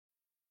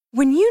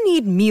When you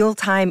need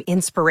mealtime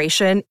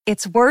inspiration,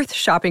 it's worth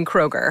shopping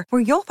Kroger,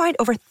 where you'll find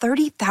over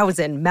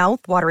 30,000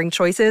 mouth-watering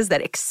choices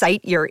that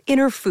excite your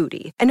inner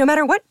foodie. And no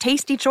matter what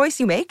tasty choice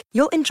you make,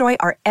 you'll enjoy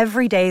our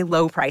everyday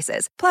low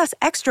prices, plus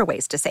extra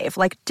ways to save,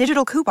 like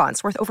digital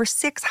coupons worth over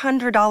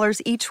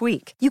 $600 each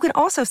week. You can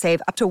also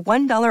save up to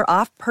 $1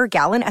 off per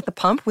gallon at the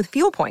pump with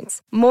fuel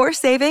points. More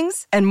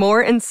savings and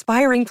more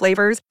inspiring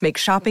flavors make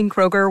shopping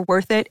Kroger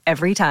worth it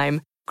every time.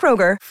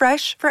 Kroger,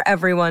 fresh for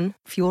everyone.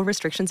 Fuel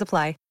restrictions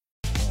apply.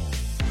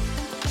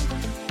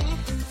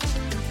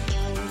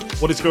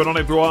 What is going on,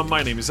 everyone?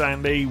 My name is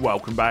Andy.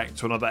 Welcome back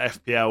to another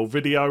FPL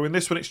video. In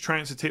this one, it's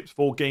transfer tips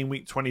for game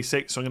week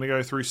 26. So I'm going to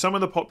go through some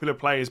of the popular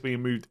players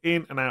being moved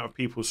in and out of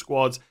people's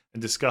squads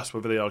and discuss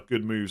whether they are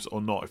good moves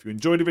or not. If you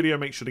enjoyed the video,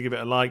 make sure to give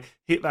it a like.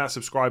 Hit that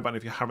subscribe button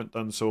if you haven't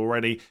done so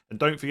already. And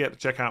don't forget to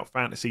check out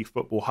Fantasy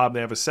Football Hub. They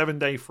have a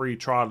 7-day free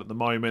trial at the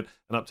moment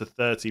and up to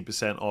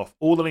 30% off.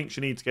 All the links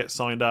you need to get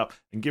signed up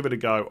and give it a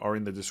go are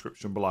in the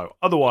description below.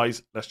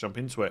 Otherwise, let's jump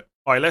into it.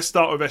 All right, let's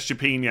start with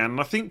Estepinian. And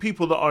I think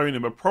people that own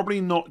him are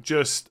probably not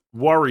just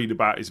worried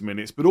about his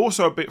minutes, but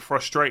also a bit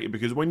frustrated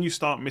because when you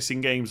start missing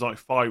games like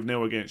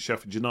 5-0 against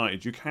Sheffield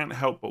United, you can't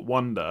help but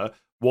wonder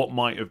what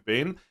might have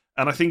been.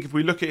 And I think if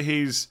we look at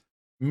his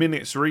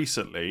minutes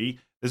recently,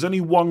 there's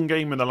only one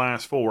game in the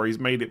last 4 where he's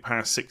made it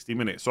past 60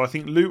 minutes. So I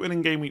think Luton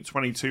in game week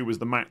 22 was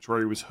the match where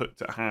he was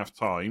hooked at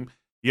half-time.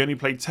 He only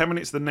played 10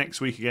 minutes the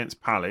next week against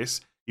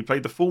Palace. He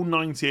played the full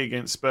 90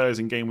 against Spurs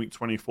in game week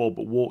 24,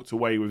 but walked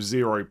away with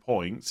 0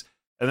 points.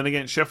 And then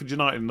against Sheffield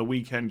United in the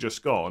weekend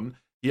just gone,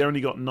 he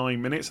only got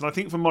 9 minutes. And I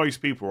think for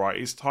most people, right,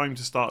 it's time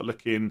to start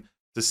looking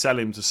to sell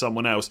him to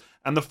someone else.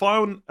 And the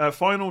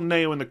final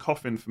nail in the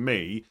coffin for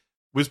me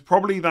was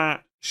probably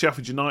that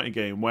Sheffield United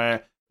game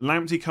where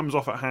Lamptey comes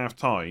off at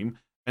half-time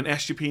and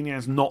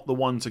Estepinian's not the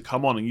one to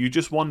come on. And you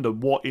just wonder,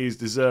 what is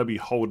De Zerbi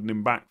holding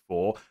him back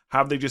for?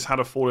 Have they just had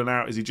a falling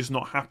out? Is he just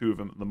not happy with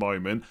him at the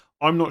moment?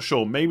 I'm not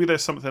sure. Maybe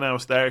there's something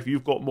else there. If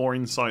you've got more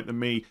insight than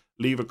me,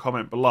 leave a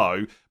comment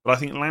below. But I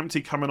think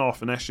Lamptey coming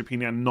off and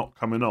Estepinian not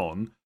coming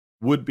on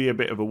would be a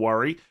bit of a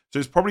worry. So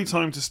it's probably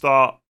time to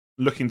start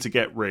looking to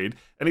get rid.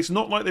 And it's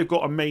not like they've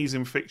got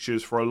amazing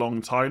fixtures for a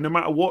long time. No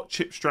matter what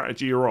chip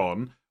strategy you're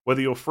on, whether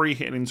you're free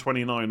hitting in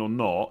 29 or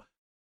not,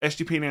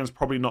 Estepinian's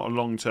probably not a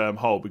long-term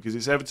hold because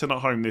it's Everton at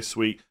home this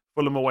week,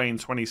 Fulham away in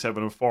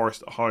 27 and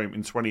Forest at home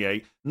in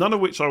 28, none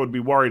of which I would be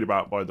worried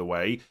about, by the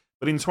way.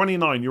 But in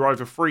 29, you're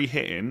either free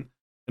hitting,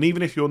 and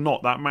even if you're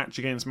not, that match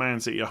against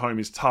Man City at home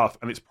is tough,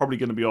 and it's probably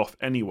going to be off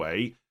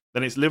anyway.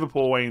 Then it's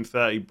Liverpool away in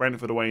 30,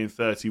 Brentford away in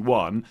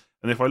 31,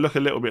 and if I look a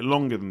little bit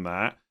longer than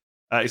that,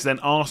 it's then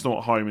Arsenal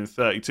at home in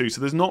 32.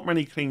 So there's not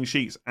many clean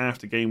sheets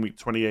after game week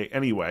 28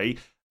 anyway.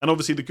 And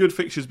obviously the good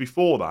fixtures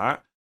before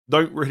that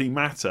don't really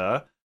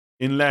matter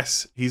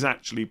unless he's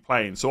actually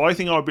playing. So I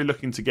think I'd be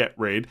looking to get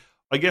rid.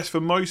 I guess for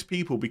most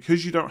people,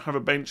 because you don't have a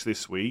bench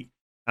this week,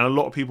 and a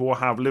lot of people will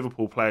have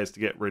Liverpool players to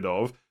get rid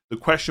of, the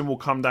question will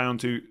come down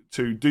to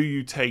do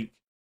you take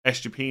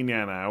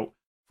Estepinian out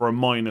for a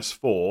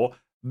 -4?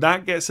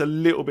 That gets a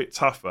little bit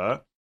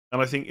tougher.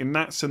 And I think in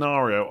that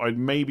scenario, I'd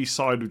maybe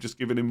side with just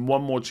giving him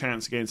one more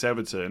chance against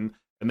Everton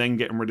and then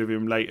getting rid of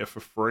him later for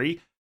free.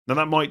 Now,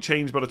 that might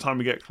change by the time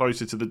we get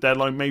closer to the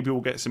deadline. Maybe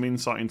we'll get some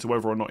insight into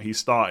whether or not he's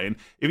starting.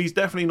 If he's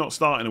definitely not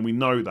starting and we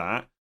know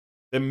that,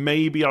 then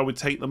maybe I would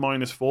take the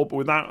 -4. But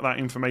without that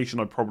information,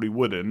 I probably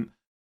wouldn't.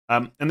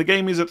 And the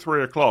game is at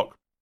 3 o'clock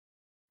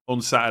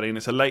on Saturday, and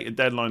it's a later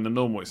deadline than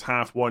normal. It's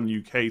 1:30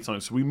 UK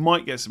time, so we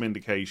might get some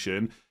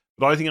indication.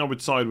 But I think I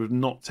would side with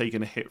not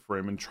taking a hit for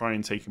him and try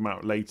and take him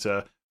out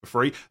later for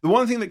free. The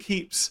one thing that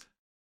keeps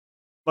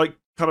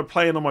kind of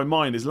playing on my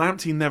mind is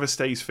Lamptey never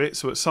stays fit,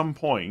 so at some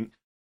point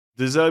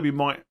De Zerbi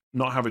might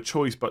not have a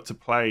choice but to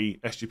play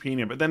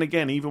Estepinian. But then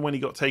again, even when he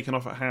got taken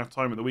off at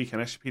half-time at the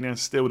weekend, Estepinian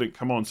still didn't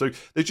come on. So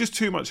there's just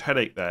too much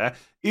headache there.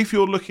 If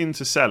you're looking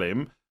to sell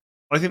him,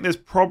 I think there's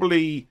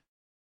probably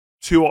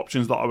 2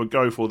 options that I would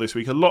go for this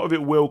week. A lot of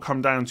it will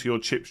come down to your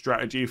chip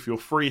strategy. If you're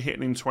free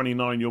hitting in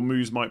 29, your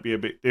moves might be a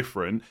bit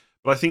different.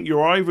 But I think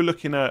you're either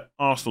looking at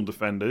Arsenal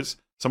defenders,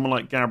 someone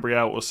like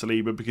Gabriel or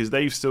Saliba, because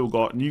they've still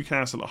got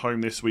Newcastle at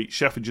home this week,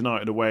 Sheffield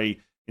United away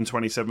in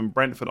 27,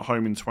 Brentford at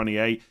home in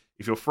 28.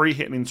 If you're free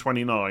hitting in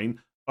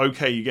 29,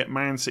 okay, you get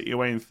Man City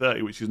away in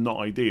 30, which is not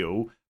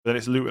ideal. Then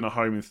it's Luton at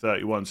home in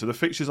 31. So the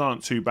fixtures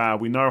aren't too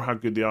bad. We know how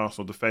good the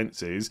Arsenal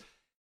defence is.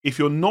 If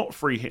you're not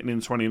free hitting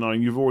in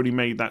 29, you've already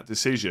made that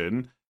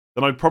decision,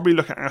 then I'd probably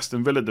look at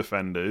Aston Villa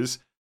defenders,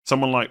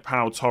 someone like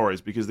Pau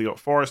Torres, because they got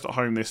Forest at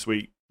home this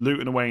week,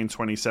 Luton away in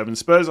 27.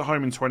 Spurs at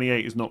home in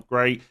 28 is not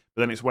great,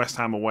 but then it's West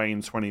Ham away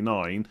in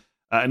 29.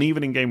 And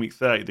even in game week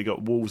 30, they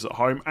got Wolves at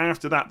home.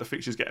 After that, the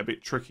fixtures get a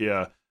bit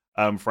trickier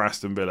for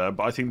Aston Villa.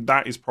 But I think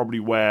that is probably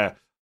where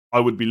I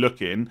would be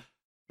looking.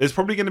 There's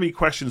probably going to be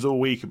questions all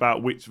week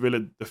about which Villa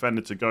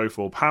defender to go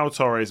for. Pau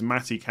Torres,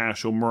 Matty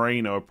Cash, or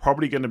Moreno are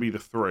probably going to be the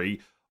 3.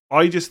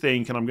 I just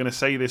think, and I'm going to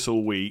say this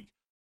all week,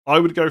 I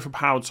would go for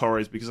Pau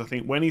Torres because I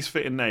think when he's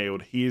fit and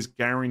nailed, he is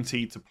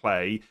guaranteed to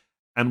play.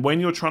 And when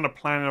you're trying to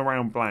plan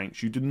around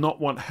blanks, you do not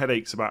want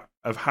headaches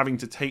of having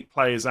to take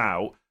players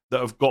out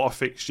that have got a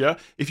fixture.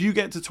 If you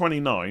get to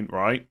 29,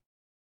 right,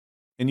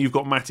 and you've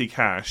got Matty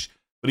Cash,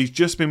 but he's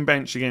just been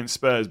benched against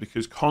Spurs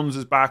because Cons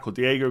is back or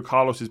Diego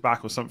Carlos is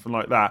back or something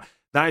like that,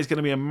 that is going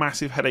to be a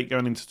massive headache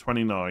going into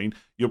 29.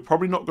 You're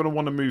probably not going to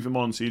want to move him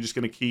on, so you're just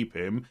going to keep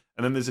him.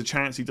 And then there's a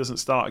chance he doesn't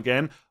start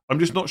again. I'm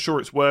just not sure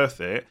it's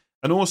worth it.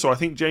 And also, I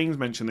think James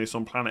mentioned this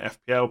on Planet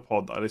FPL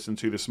pod that I listened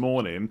to this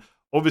morning.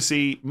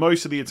 Obviously,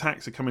 most of the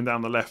attacks are coming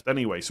down the left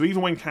anyway. So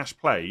even when Cash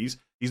plays,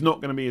 he's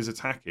not going to be as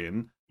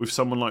attacking with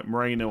someone like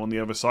Moreno on the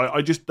other side.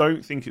 I just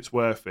don't think it's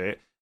worth it.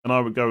 And I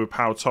would go with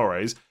Pau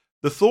Torres.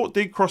 The thought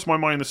did cross my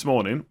mind this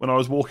morning when I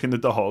was walking the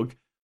dog,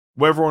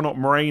 whether or not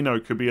Moreno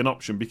could be an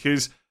option.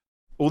 Because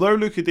although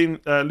Luka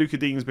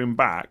Dean's been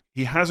back,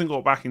 he hasn't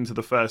got back into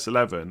the first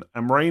 11.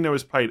 And Moreno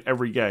has played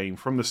every game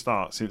from the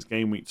start since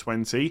game week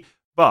 20.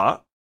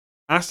 But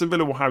Aston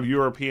Villa will have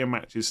European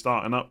matches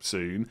starting up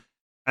soon.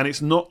 And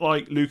it's not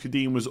like Luka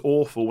Dean was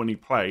awful when he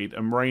played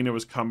and Moreno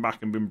has come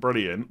back and been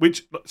brilliant.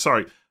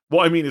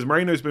 What I mean is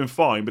Moreno's been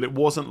fine, but it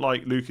wasn't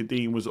like Luka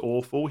Dean was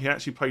awful. He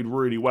actually played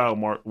really well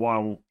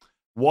while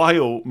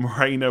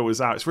Moreno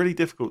was out. It's really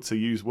difficult to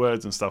use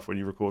words and stuff when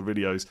you record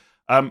videos.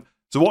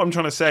 So what I'm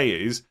trying to say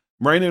is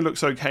Moreno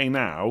looks okay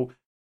now.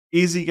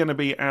 Is he going to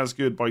be as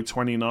good by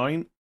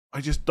 29?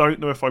 I just don't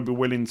know if I'd be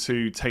willing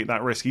to take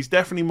that risk. He's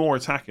definitely more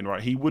attacking,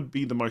 right? He would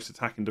be the most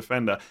attacking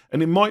defender.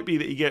 And it might be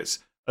that he gets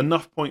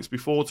enough points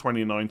before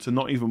 29 to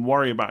not even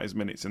worry about his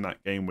minutes in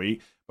that game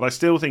week. But I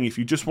still think if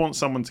you just want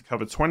someone to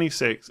cover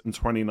 26 and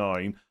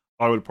 29,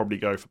 I would probably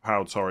go for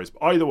Pau Torres.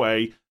 But either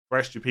way, for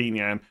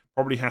Estepinian,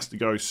 probably has to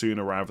go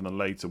sooner rather than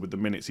later with the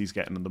minutes he's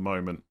getting at the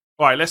moment.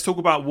 All right, let's talk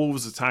about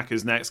Wolves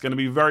attackers next. Going to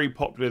be very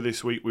popular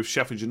this week with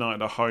Sheffield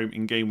United at home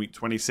in game week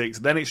 26.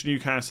 Then it's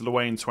Newcastle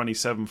away in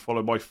 27,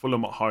 followed by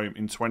Fulham at home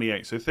in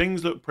 28. So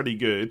things look pretty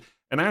good.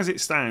 And as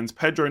it stands,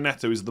 Pedro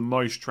Neto is the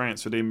most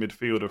transferred in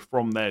midfielder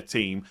from their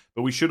team.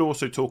 But we should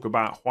also talk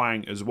about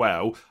Hwang as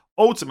well.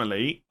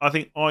 Ultimately, I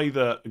think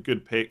either are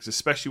good picks,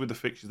 especially with the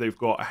fixtures they've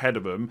got ahead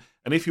of them.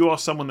 And if you are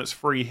someone that's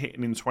free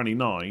hitting in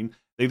 29,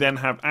 they then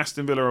have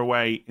Aston Villa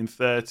away in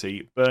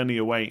 30, Burnley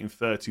away in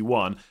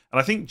 31.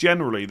 And I think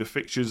generally the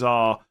fixtures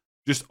are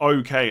just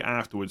okay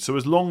afterwards. So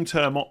as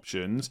long-term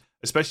options,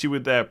 especially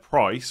with their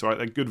price, right,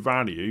 their good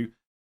value,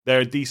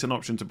 they're a decent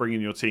option to bring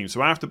in your team.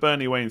 So after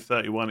Burnley away in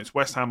 31, it's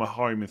West Ham at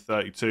home in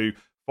 32,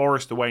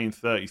 Forest away in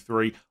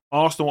 33,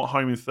 Arsenal at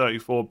home in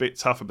 34, a bit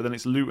tougher, but then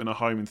it's Luton at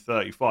home in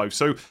 35.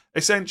 So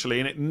essentially,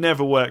 and it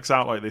never works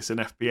out like this in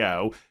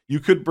FPL, you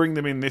could bring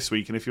them in this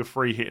week, and if you're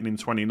free hitting in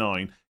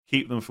 29,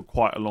 keep them for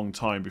quite a long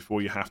time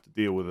before you have to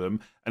deal with them.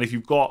 And if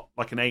you've got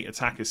like an 8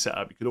 attackers set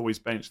up, you could always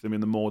bench them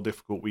in the more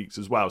difficult weeks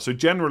as well. So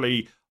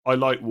generally, I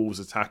like Wolves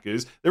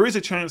attackers. There is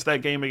a chance their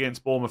game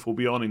against Bournemouth will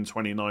be on in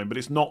 29, but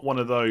it's not one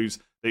of those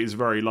that is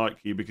very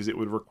likely because it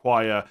would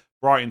require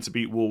Brighton to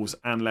beat Wolves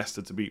and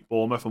Leicester to beat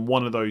Bournemouth, and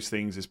one of those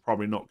things is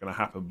probably not going to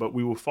happen. But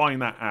we will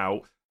find that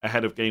out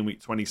ahead of game week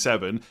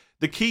 27.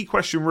 The key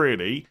question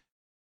really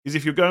is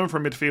if you're going for a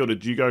midfielder,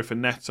 do you go for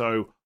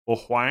Neto or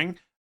Hwang?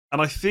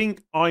 And I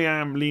think I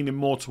am leaning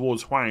more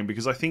towards Hwang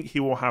because I think he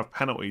will have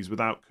penalties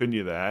without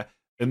Cunha there,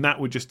 and that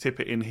would just tip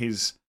it in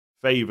his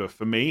favour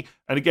for me.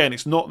 And again,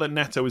 it's not that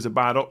Neto is a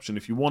bad option.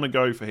 If you want to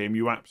go for him,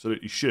 you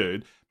absolutely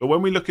should. But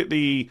when we look at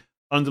the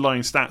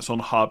underlying stats on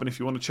Hub, and if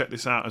you want to check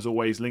this out, as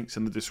always, links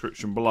in the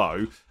description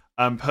below,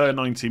 per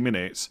 90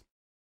 minutes,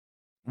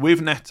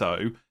 with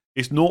Neto,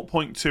 it's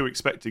 0.2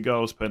 expected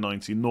goals per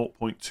 90,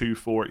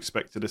 0.24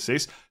 expected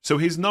assists. So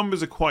his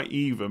numbers are quite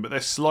even, but they're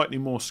slightly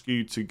more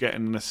skewed to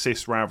getting an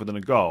assist rather than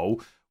a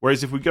goal.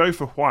 Whereas if we go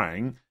for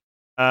Hwang,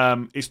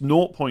 it's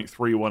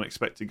 0.31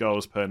 expected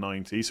goals per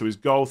 90, so his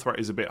goal threat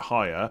is a bit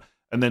higher,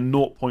 and then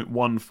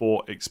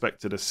 0.14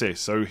 expected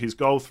assists. So his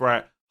goal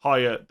threat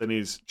higher than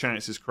his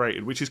chances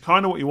created, which is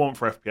kind of what you want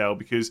for FPL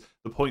because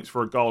the points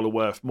for a goal are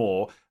worth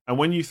more. And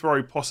when you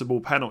throw possible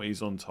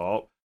penalties on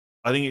top,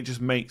 I think it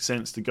just makes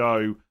sense to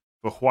go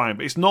for Hwang.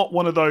 But it's not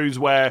one of those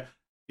where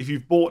if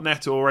you've bought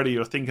Neto already,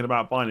 you're thinking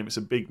about buying him, it's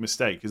a big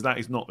mistake because that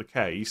is not the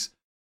case.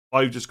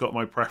 I've just got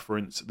my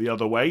preference the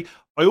other way.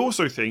 I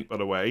also think, by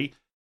the way,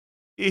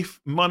 if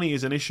money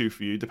is an issue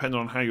for you, depending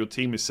on how your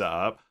team is set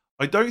up,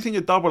 I don't think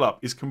a double up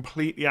is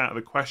completely out of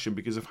the question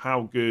because of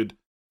how good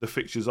the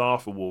fixtures are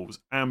for Wolves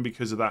and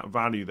because of that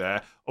value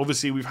there.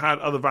 Obviously, we've had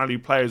other value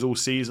players all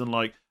season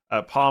like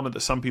Palmer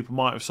that some people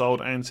might have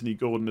sold, Anthony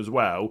Gordon as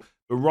well.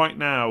 But right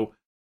now,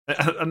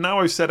 and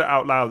now I've said it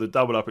out loud, the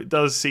double up, it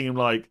does seem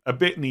like a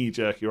bit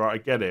knee-jerky, right? I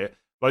get it.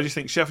 But I just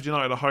think Sheffield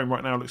United at home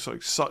right now looks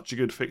like such a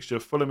good fixture.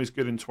 Fulham is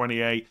good in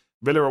 28.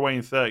 Villa away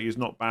in 30 is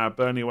not bad.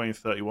 Burnley away in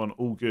 31,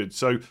 all good.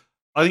 So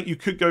I think you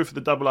could go for the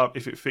double up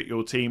if it fit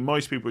your team.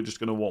 Most people are just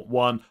going to want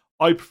one.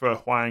 I prefer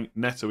Hwang.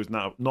 Neto is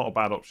not a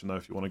bad option, though,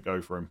 if you want to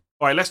go for him.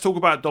 All right, let's talk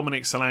about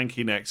Dominic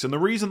Solanke next. And the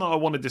reason that I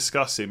want to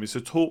discuss him is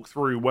to talk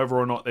through whether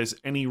or not there's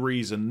any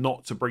reason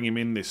not to bring him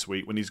in this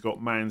week when he's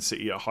got Man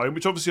City at home,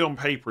 which obviously on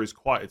paper is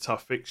quite a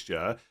tough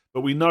fixture.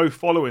 But we know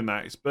following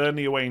that, it's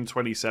Burnley away in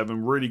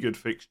 27, really good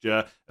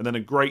fixture, and then a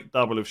great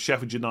double of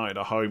Sheffield United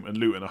at home and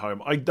Luton at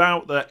home. I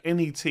doubt that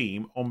any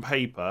team on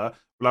paper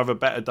will have a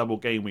better double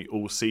game week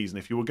all season.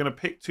 If you were going to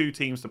pick 2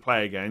 teams to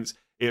play against,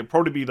 it'd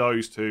probably be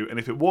those 2. And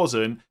if it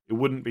wasn't, it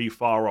wouldn't be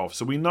far off.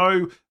 So we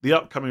know the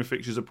upcoming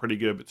fixtures are pretty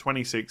good, but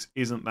 26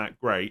 isn't that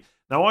great.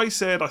 Now, I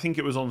said, I think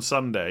it was on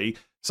Sunday,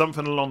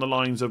 something along the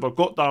lines of, I've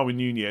got Darwin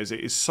Núñez. It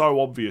is so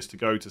obvious to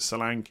go to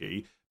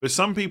Solanke. But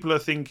some people are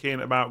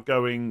thinking about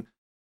going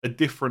a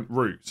different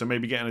route. So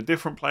maybe getting a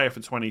different player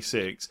for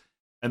 26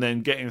 and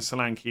then getting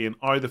Solanke in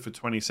either for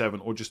 27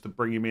 or just to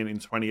bring him in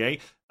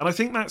 28. And I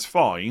think that's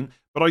fine,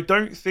 but I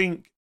don't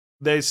think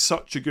there's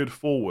such a good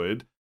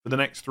forward for the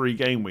next 3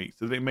 game weeks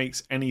that it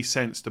makes any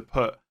sense to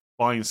put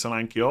buying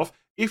Solanke off.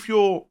 If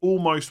you're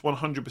almost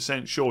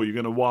 100% sure you're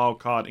going to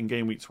wildcard in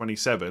game week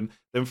 27,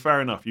 then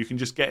fair enough. You can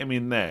just get him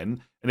in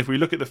then. And if we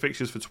look at the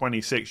fixtures for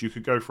 26, you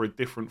could go for a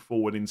different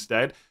forward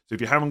instead. So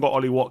if you haven't got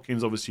Ollie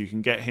Watkins, obviously you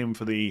can get him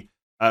for the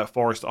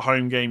Forest at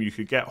home game. You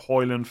could get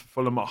Højlund for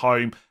Fulham at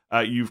home.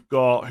 You've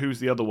got, who's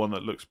the other one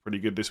that looks pretty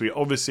good this week?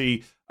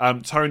 Obviously,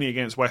 Tony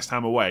against West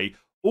Ham away.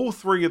 All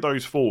 3 of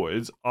those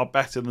forwards are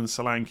better than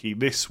Solanke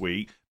this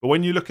week. But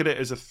when you look at it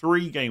as a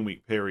 3-game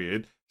week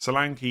period,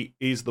 Solanke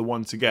is the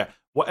one to get.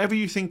 Whatever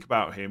you think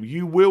about him,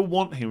 you will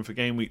want him for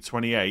game week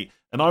 28.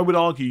 And I would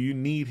argue you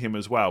need him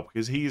as well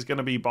because he is going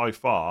to be by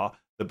far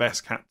the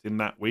best captain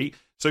that week.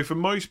 So for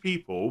most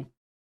people,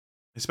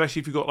 especially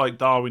if you've got like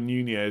Darwin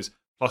Núñez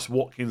plus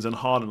Watkins and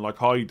Haaland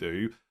like I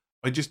do,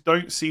 I just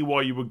don't see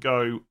why you would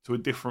go to a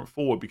different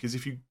forward. Because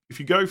if you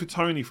go for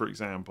Tony, for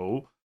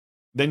example,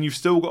 then you've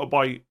still got to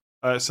buy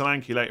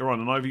Solanke later on.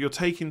 And either you're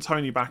taking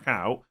Tony back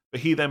out,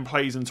 but he then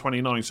plays in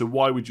 29. So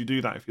why would you do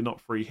that if you're not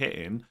free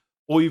hitting?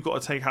 Or you've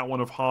got to take out one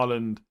of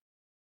Haaland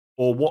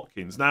or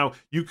Watkins. Now,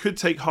 you could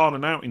take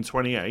Haaland out in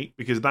 28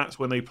 because that's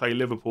when they play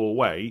Liverpool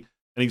away,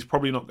 and he's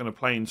probably not going to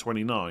play in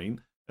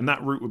 29, and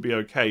that route would be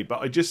okay. But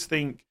I just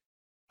think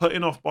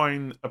putting off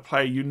buying a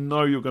player you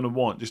know you're going to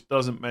want just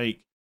doesn't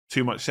make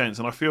too much sense.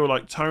 And I feel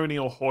like Tony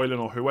or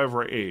Højlund or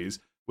whoever it is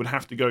would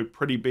have to go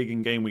pretty big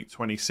in game week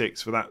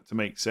 26 for that to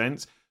make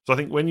sense. So I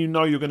think when you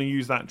know you're going to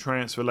use that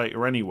transfer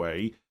later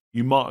anyway,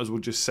 you might as well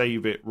just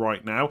save it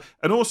right now.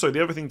 And also,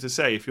 the other thing to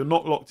say, if you're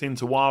not locked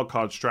into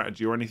wildcard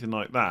strategy or anything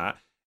like that,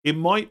 it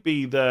might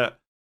be that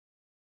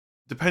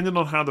depending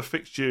on how the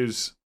FA Cup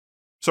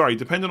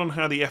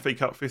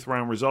 5th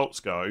round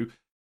results go,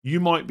 you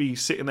might be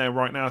sitting there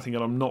right now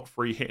thinking, I'm not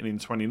free hitting in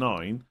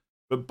 29.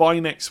 But by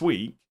next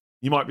week,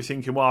 you might be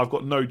thinking, well, I've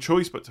got no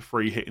choice but to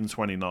free hit in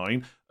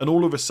 29. And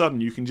all of a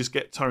sudden, you can just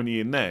get Tony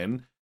in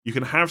then. You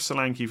can have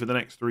Solanke for the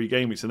next 3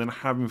 game weeks and then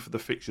have him for the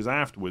fixtures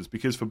afterwards.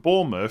 Because for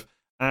Bournemouth,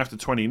 after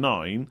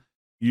 29,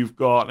 you've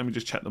got, let me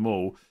just check them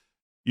all.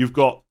 You've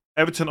got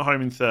Everton at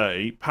home in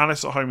 30,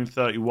 Palace at home in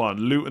 31,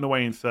 Luton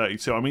away in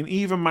 32. I mean,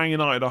 even Man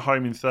United at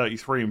home in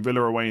 33 and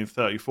Villa away in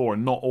 34 are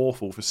not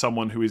awful for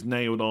someone who is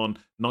nailed on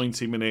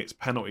 90 minutes,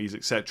 penalties,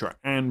 etc.,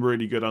 and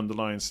really good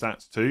underlying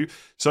stats too.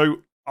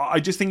 So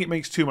I just think it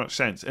makes too much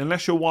sense.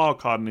 Unless you're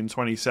wildcarding in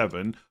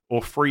 27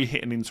 or free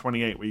hitting in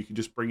 28 where you can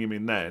just bring him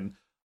in then,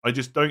 I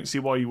just don't see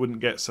why you wouldn't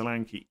get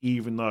Solanke,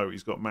 even though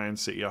he's got Man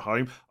City at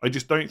home. I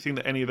just don't think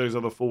that any of those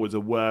other forwards are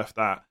worth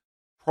that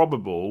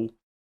probable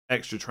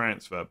extra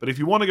transfer. But if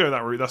you want to go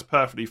that route, that's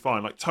perfectly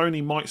fine. Like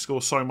Tony might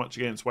score so much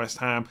against West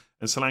Ham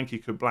and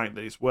Solanke could blank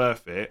that it's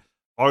worth it.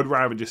 I would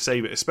rather just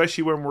save it,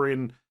 especially when we're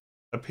in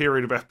a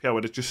period of FPL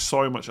where there's just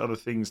so much other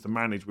things to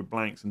manage with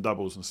blanks and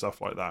doubles and stuff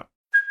like that.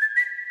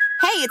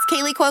 Hey, it's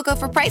Kaylee Cuoco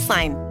for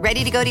Priceline.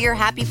 Ready to go to your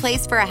happy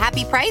place for a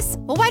happy price?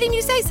 Well, why didn't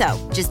you say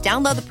so? Just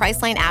download the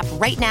Priceline app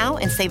right now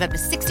and save up to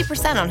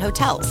 60% on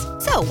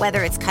hotels. So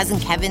whether it's Cousin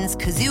Kevin's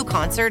Kazoo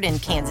Concert in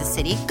Kansas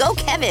City, go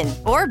Kevin,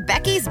 or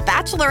Becky's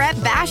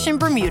Bachelorette Bash in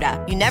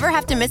Bermuda, you never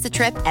have to miss a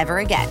trip ever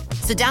again.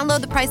 So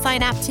download the Priceline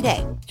app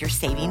today. Your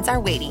savings are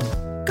waiting.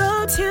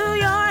 Go to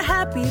your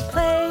happy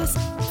place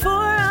for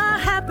a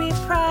happy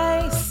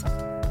price.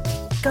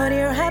 Go to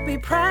your happy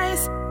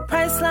price,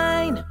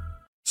 Priceline.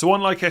 So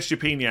unlike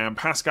Estepinian,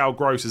 Pascal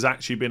Gross has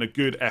actually been a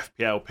good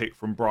FPL pick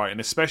from Brighton,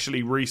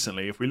 especially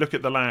recently. If we look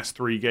at the last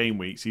 3 game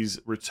weeks, he's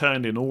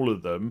returned in all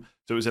of them.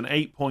 So it was an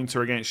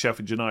 8-pointer against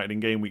Sheffield United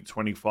in game week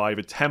 25,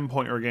 a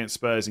 10-pointer against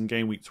Spurs in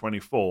game week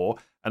 24,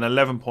 and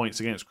 11 points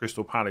against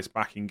Crystal Palace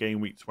back in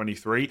game week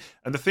 23.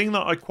 And the thing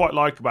that I quite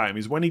like about him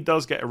is when he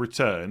does get a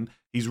return,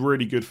 he's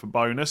really good for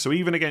bonus. So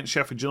even against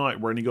Sheffield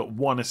United, where he got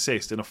 1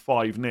 assist in a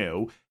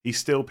 5-0, he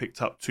still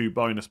picked up 2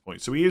 bonus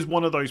points. So he is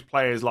one of those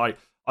players like,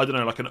 I don't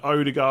know, like an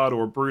Odegaard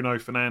or a Bruno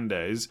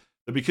Fernandes,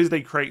 that because they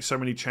create so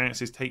many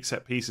chances, take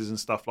set pieces and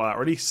stuff like that,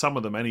 or at least some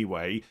of them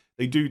anyway,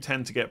 they do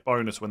tend to get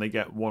bonus when they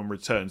get 1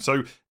 return.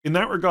 So in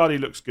that regard, he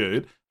looks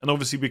good. And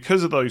obviously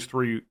because of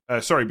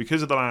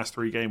because of the last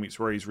 3 game weeks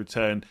where he's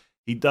returned,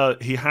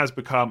 he has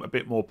become a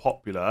bit more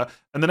popular.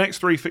 And the next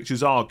 3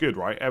 fixtures are good,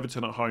 right?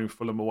 Everton at home,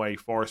 Fulham away,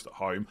 Forest at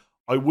home.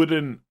 I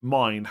wouldn't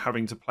mind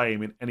having to play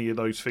him in any of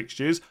those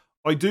fixtures.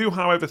 I do,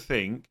 however,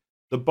 think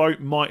the boat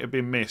might have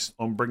been missed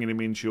on bringing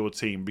him into your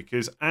team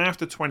because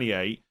after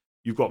 28,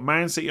 you've got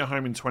Man City at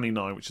home in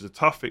 29, which is a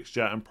tough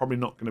fixture and probably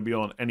not going to be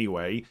on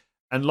anyway.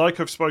 And like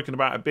I've spoken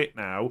about a bit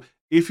now,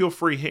 if you're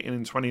free hitting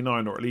in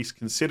 29, or at least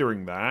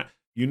considering that,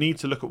 you need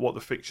to look at what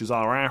the fixtures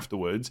are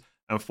afterwards.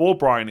 And for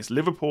Brighton, it's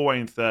Liverpool away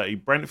in 30,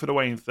 Brentford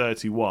away in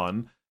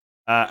 31,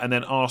 and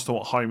then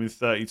Arsenal at home in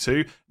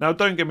 32. Now,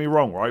 don't get me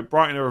wrong, right?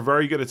 Brighton are a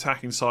very good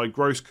attacking side.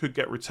 Gross could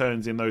get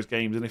returns in those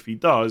games, and if he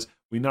does,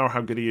 we know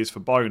how good he is for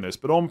bonus.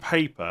 But on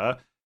paper,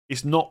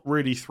 it's not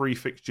really 3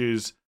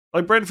 fixtures.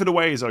 Like, Brentford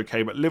away is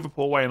okay, but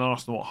Liverpool away and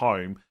Arsenal at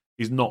home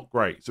is not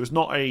great. So it's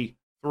not a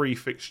 3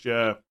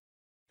 fixture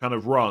kind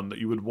of run that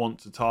you would want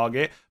to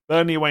target.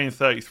 Burnley away in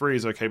 33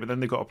 is okay, but then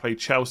they've got to play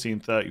Chelsea in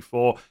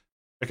 34.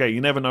 Okay,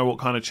 you never know what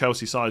kind of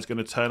Chelsea side is going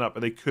to turn up,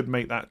 but they could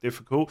make that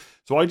difficult.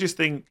 So I just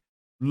think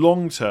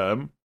long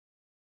term,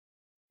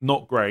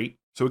 not great.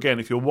 So again,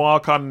 if you're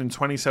wildcarding in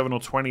 27 or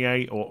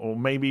 28 or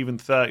maybe even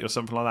 30 or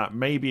something like that,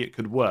 maybe it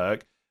could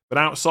work. But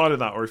outside of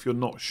that, or if you're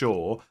not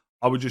sure,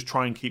 I would just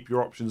try and keep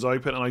your options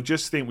open. And I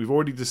just think we've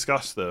already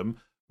discussed them.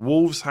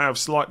 Wolves have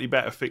slightly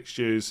better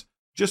fixtures,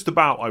 just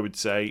about, I would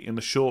say, in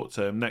the short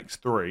term, next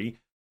 3.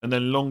 And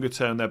then longer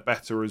term, they're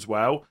better as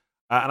well.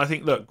 And I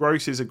think, look,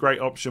 Gross is a great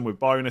option with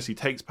bonus. He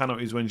takes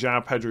penalties when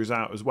João Pedro is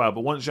out as well.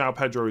 But once João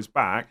Pedro is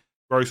back,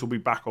 Gross will be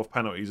back off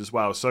penalties as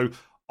well. So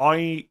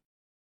I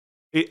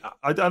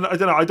don't know.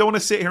 I don't want to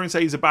sit here and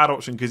say he's a bad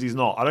option because he's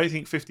not. I don't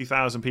think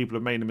 50,000 people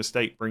have made a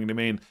mistake bringing him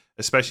in,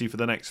 especially for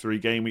the next 3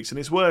 game weeks. And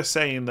it's worth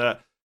saying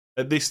that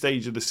at this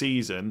stage of the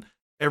season,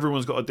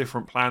 everyone's got a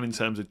different plan in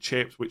terms of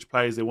chips, which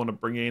players they want to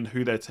bring in,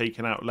 who they're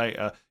taking out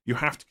later. You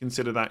have to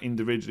consider that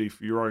individually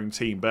for your own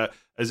team. But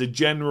as a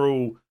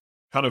general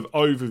kind of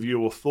overview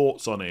or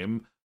thoughts on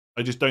him,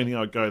 I just don't think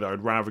I'd go there.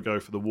 I'd rather go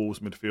for the Wolves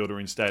midfielder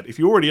instead. If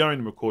you already own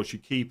him, of course, you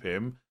keep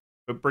him.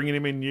 But bringing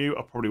him in new,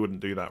 I probably wouldn't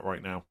do that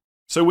right now.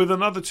 So with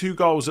another 2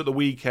 goals at the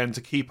weekend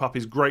to keep up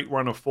his great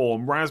run of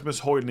form,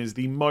 Rasmus Højlund is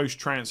the most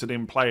transferred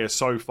in player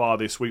so far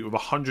this week with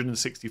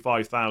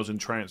 165,000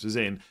 transfers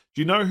in.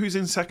 Do you know who's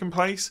in second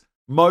place?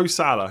 Mo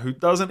Salah, who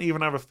doesn't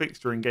even have a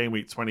fixture in game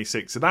week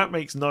 26. So that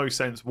makes no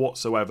sense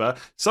whatsoever.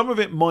 Some of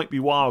it might be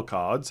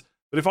wildcards,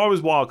 but if I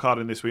was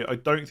wildcarding this week, I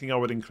don't think I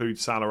would include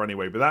Salah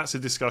anyway. But that's a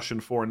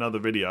discussion for another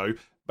video.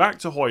 Back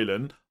to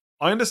Højlund.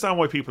 I understand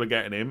why people are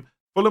getting him.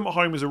 Fulham at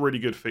home is a really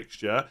good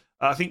fixture.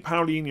 I think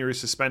Paulinho is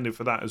suspended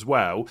for that as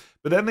well.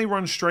 But then they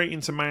run straight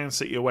into Man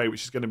City away,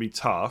 which is going to be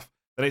tough.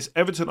 Then it's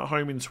Everton at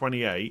home in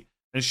 28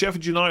 and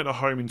Sheffield United at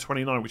home in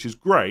 29, which is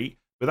great,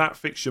 but that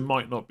fixture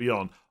might not be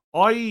on.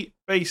 I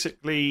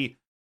basically,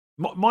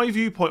 my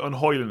viewpoint on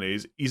Højlund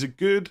is he's a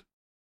good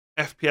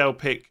FPL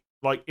pick,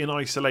 like in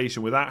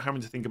isolation, without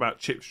having to think about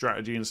chip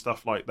strategy and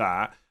stuff like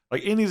that.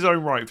 Like in his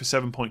own right for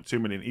 7.2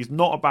 million, he's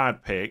not a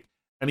bad pick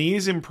and he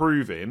is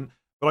improving,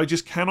 but I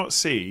just cannot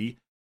see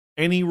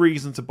any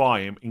reason to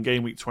buy him in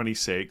game week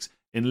 26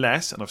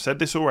 unless, and I've said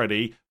this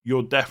already,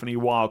 you're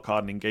definitely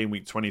wildcarding in game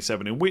week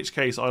 27, in which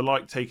case I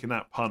like taking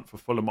that punt for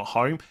Fulham at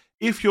home.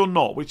 If you're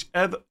not,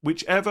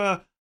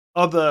 whichever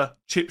other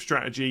chip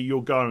strategy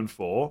you're going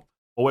for,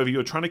 or whether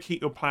you're trying to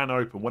keep your plan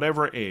open,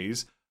 whatever it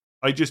is,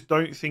 I just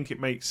don't think it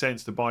makes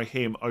sense to buy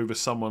him over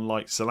someone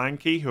like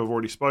Solanke, who I've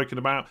already spoken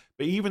about,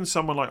 but even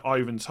someone like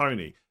Ivan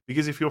Toney.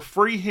 Because if you're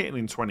free hitting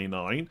in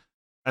 29,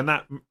 and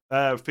that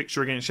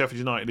fixture against Sheffield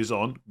United is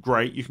on,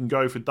 great. You can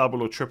go for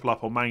double or triple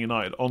up on Man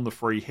United on the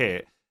free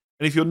hit.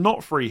 And if you're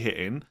not free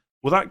hitting,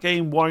 well, that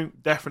game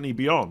won't definitely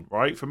be on,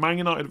 right? For Man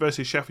United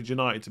versus Sheffield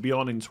United to be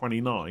on in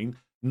 29,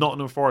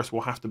 Nottingham Forest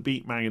will have to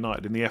beat Man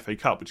United in the FA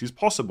Cup, which is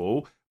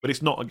possible, but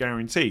it's not a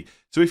guarantee.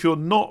 So if you're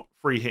not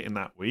free hitting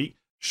that week,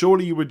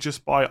 surely you would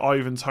just buy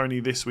Ivan Toney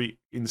this week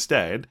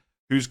instead,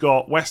 who's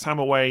got West Ham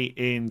away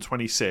in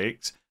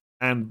 26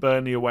 and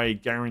Burnley away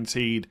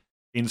guaranteed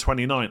in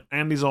 29,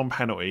 and is on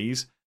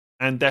penalties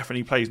and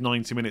definitely plays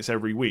 90 minutes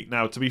every week.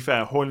 Now, to be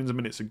fair, Højlund's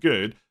minutes are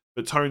good,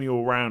 but Toney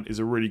all round is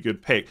a really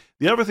good pick.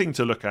 The other thing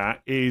to look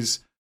at is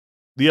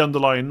the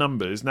underlying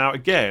numbers. Now,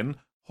 again,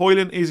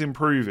 Højlund is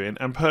improving,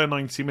 and per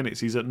 90 minutes,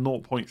 he's at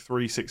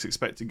 0.36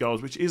 expected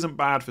goals, which isn't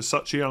bad for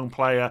such a young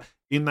player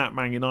in that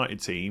Man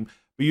United team.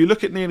 But you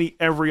look at nearly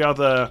every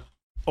other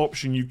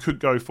option you could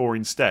go for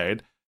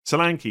instead.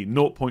 Solanke,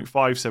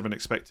 0.57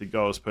 expected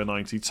goals per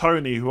 90.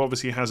 Toney, who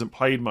obviously hasn't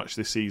played much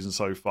this season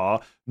so far,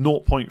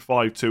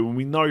 0.52. And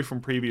we know from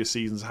previous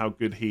seasons how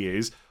good he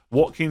is.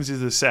 Watkins is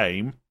the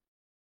same.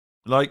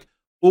 Like,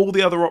 all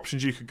the other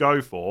options you could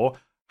go for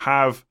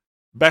have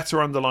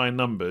better underlying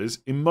numbers.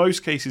 In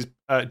most cases,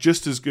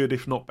 just as good,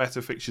 if not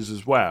better fixtures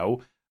as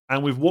well.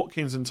 And with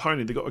Watkins and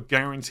Toney, they've got a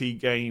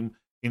guaranteed game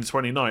in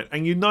 29.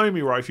 And you know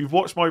me, right? If you've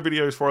watched my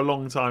videos for a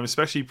long time,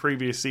 especially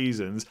previous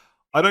seasons,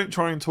 I don't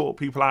try and talk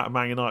people out of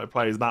Man United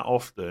players that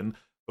often,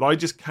 but I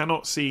just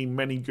cannot see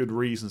many good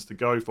reasons to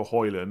go for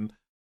Højlund,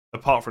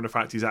 apart from the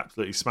fact he's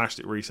absolutely smashed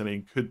it recently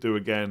and could do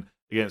again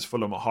against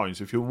Fulham at home.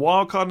 So if you're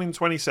wildcarding in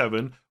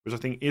 27, which I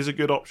think is a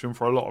good option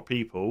for a lot of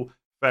people,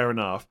 fair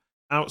enough.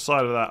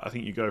 Outside of that, I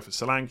think you go for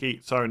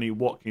Solanke, Toney,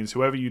 Watkins,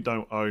 whoever you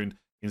don't own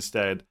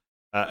instead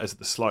as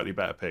the slightly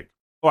better pick.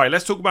 All right,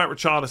 let's talk about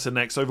Richarlison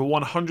next. Over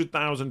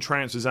 100,000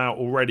 transfers out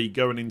already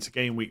going into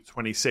game week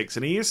 26.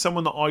 And he is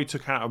someone that I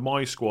took out of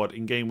my squad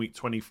in game week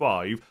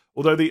 25.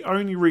 Although the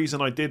only reason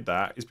I did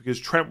that is because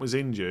Trent was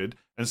injured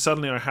and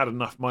suddenly I had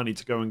enough money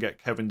to go and get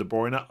Kevin De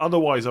Bruyne.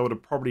 Otherwise, I would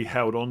have probably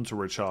held on to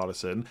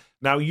Richarlison.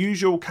 Now,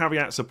 usual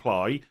caveats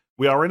apply.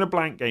 We are in a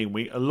blank game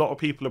week. A lot of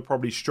people are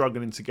probably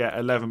struggling to get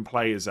 11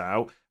 players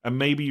out, and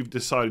maybe you've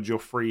decided you're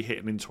free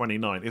hitting in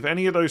 29. If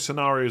any of those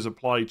scenarios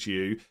apply to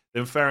you,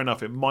 then fair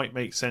enough, it might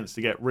make sense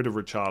to get rid of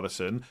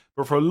Richarlison.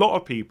 But for a lot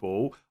of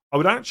people, I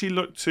would actually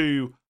look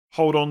to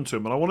hold on to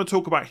him. And I want to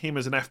talk about him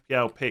as an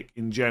FPL pick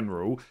in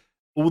general.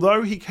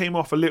 Although he came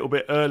off a little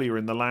bit earlier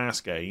in the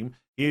last game,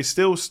 he is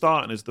still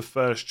starting as the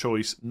first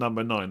choice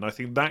number 9. I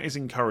think that is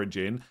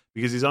encouraging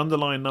because his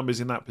underlying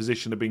numbers in that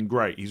position have been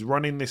great. He's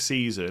running this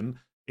season,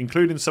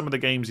 including some of the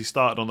games he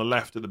started on the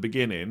left at the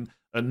beginning,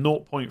 at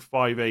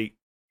 0.58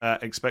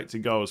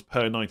 expected goals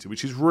per 90,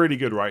 which is really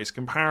good, right? It's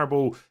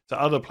comparable to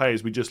other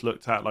players we just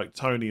looked at, like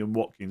Tony and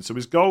Watkins. So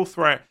his goal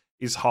threat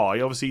is high.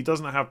 Obviously, he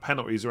doesn't have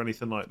penalties or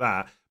anything like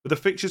that, but the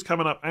fixtures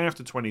coming up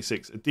after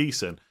 26 are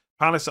decent.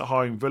 Palace at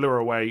home, Villa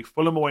away,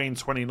 Fulham away in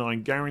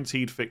 29,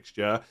 guaranteed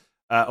fixture.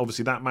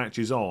 Obviously, that match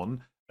is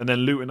on. And then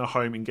Luton at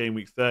home in game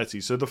week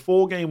 30. So the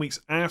 4 game weeks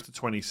after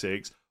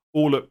 26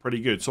 all look pretty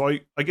good. So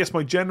I guess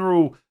the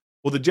general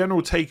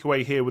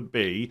takeaway here would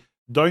be,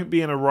 don't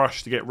be in a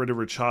rush to get rid of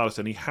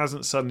Richarlison. He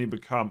hasn't suddenly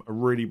become a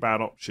really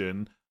bad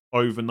option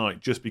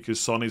overnight just because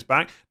Son is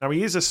back. Now,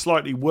 he is a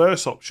slightly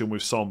worse option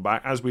with Son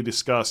back, as we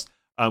discussed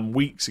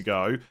weeks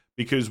ago,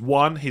 because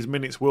 1, his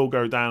minutes will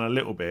go down a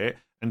little bit,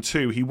 and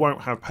 2, he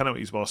won't have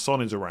penalties while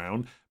Son is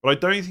around. But I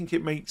don't think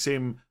it makes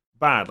him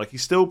bad. Like, he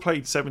still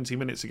played 70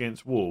 minutes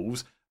against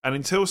Wolves, and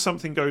until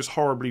something goes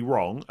horribly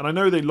wrong, and I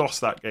know they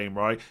lost that game,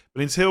 right?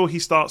 But until he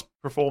starts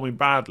performing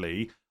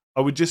badly, I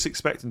would just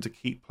expect him to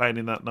keep playing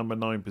in that number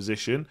 9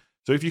 position.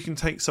 So if you can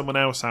take someone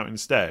else out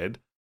instead,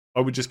 I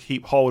would just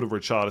keep hold of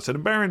Richarlison.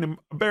 And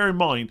bear in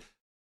mind,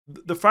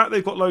 the fact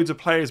they've got loads of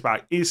players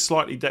back is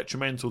slightly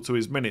detrimental to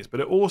his minutes, but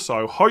it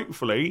also,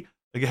 hopefully,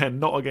 again,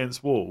 not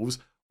against Wolves,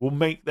 will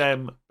make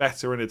them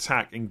better in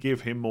attack and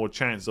give him more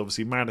chances.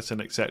 Obviously,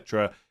 Maddison,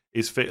 etc.,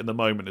 is fit at the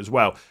moment as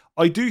well.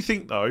 I do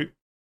think, though,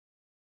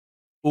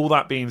 all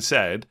that being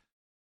said,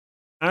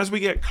 as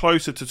we get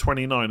closer to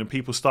 29 and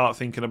people start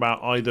thinking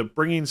about either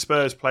bringing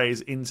Spurs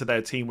players into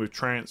their team with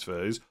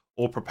transfers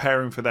or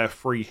preparing for their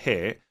free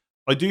hit,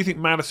 I do think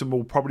Maddison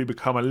will probably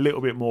become a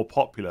little bit more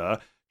popular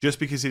just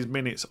because his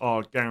minutes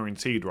are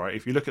guaranteed, right?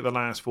 If you look at the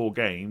last 4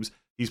 games,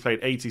 he's played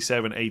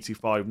 87,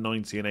 85,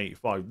 90 and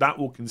 85. That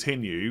will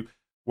continue.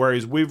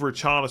 Whereas with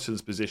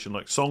Richarlison's position,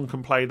 like Son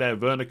can play there,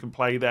 Werner can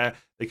play there.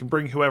 They can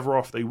bring whoever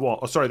off they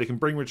want. They can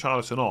bring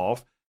Richarlison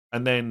off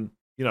and then,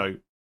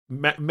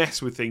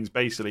 mess with things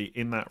basically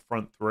in that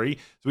front 3.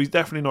 So he's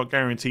definitely not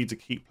guaranteed to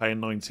keep playing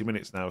 90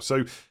 minutes now.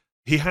 So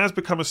he has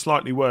become a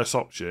slightly worse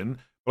option,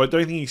 but I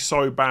don't think he's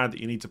so bad that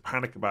you need to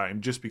panic about him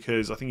just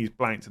because I think he's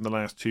blanked in the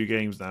last 2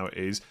 games now it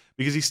is.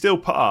 Because he still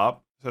put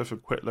up, so for a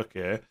quick look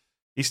here,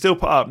 he still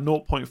put up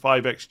 0.5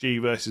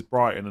 XG versus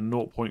Brighton and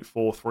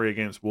 0.43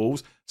 against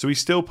Wolves. So he's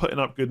still putting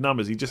up good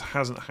numbers. He just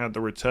hasn't had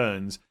the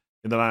returns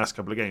in the last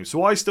couple of games.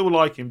 So I still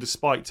like him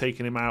despite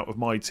taking him out of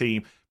my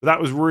team. But that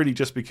was really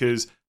just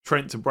because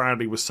Trent to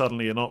Bradley was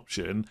suddenly an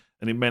option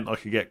and it meant I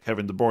could get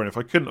Kevin De Bruyne. If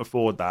I couldn't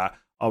afford that,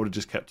 I would have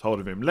just kept hold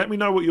of him. Let me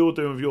know what you're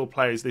doing with your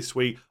players this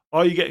week.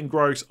 Are you getting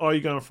gross? Are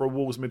you going for a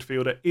Wolves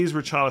midfielder? Is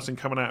Richarlison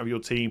coming out of your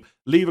team?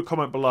 Leave a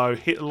comment below.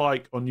 Hit a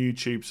like on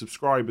YouTube.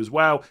 Subscribe as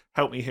well.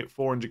 Help me hit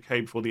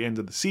 400k before the end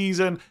of the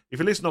season. If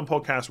you listen on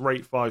podcasts,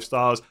 rate 5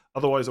 stars.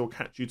 Otherwise, I'll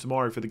catch you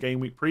tomorrow for the game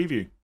week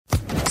preview.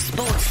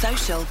 Sports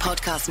Social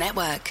Podcast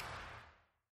Network.